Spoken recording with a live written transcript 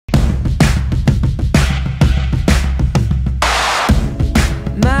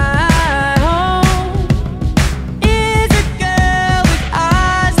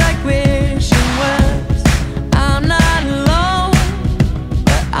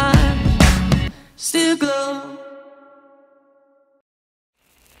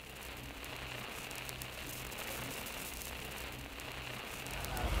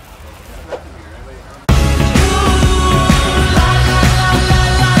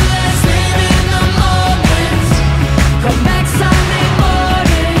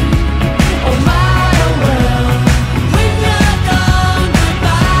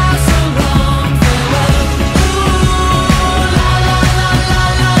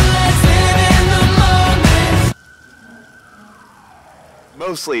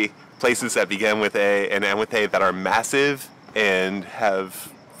mostly places that begin with A and end with A that are massive and have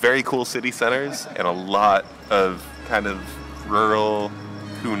very cool city centers and a lot of kind of rural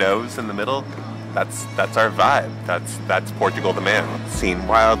who knows in the middle. That's our vibe. That's Portugal the man. Seen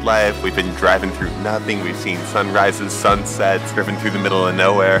wildlife, we've been driving through nothing, we've seen sunrises, sunsets, driven through the middle of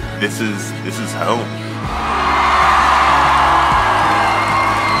nowhere. This is home.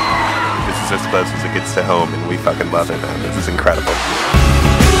 This is as close as it gets to home, and we fucking love it, man. This is incredible.